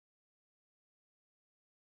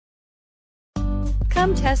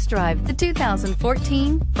Come test drive the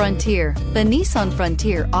 2014 Frontier. The Nissan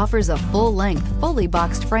Frontier offers a full-length, fully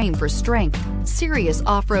boxed frame for strength, serious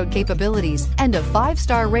off-road capabilities, and a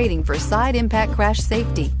 5-star rating for side impact crash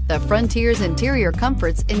safety. The Frontier's interior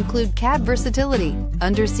comforts include cab versatility,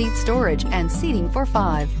 under-seat storage, and seating for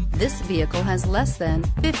 5. This vehicle has less than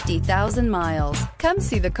 50,000 miles. Come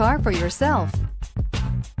see the car for yourself.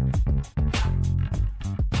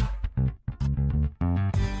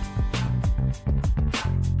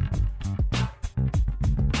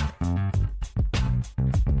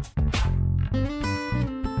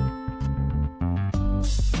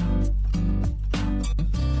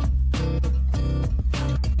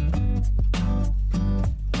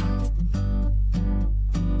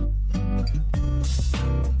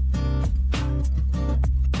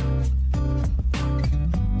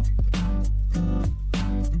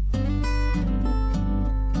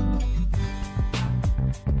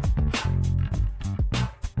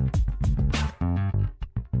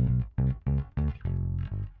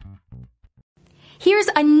 Here's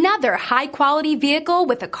another high-quality vehicle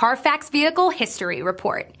with a Carfax Vehicle History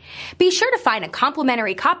Report. Be sure to find a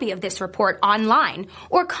complimentary copy of this report online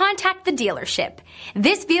or contact the dealership.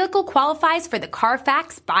 This vehicle qualifies for the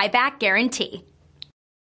Carfax Buyback Guarantee.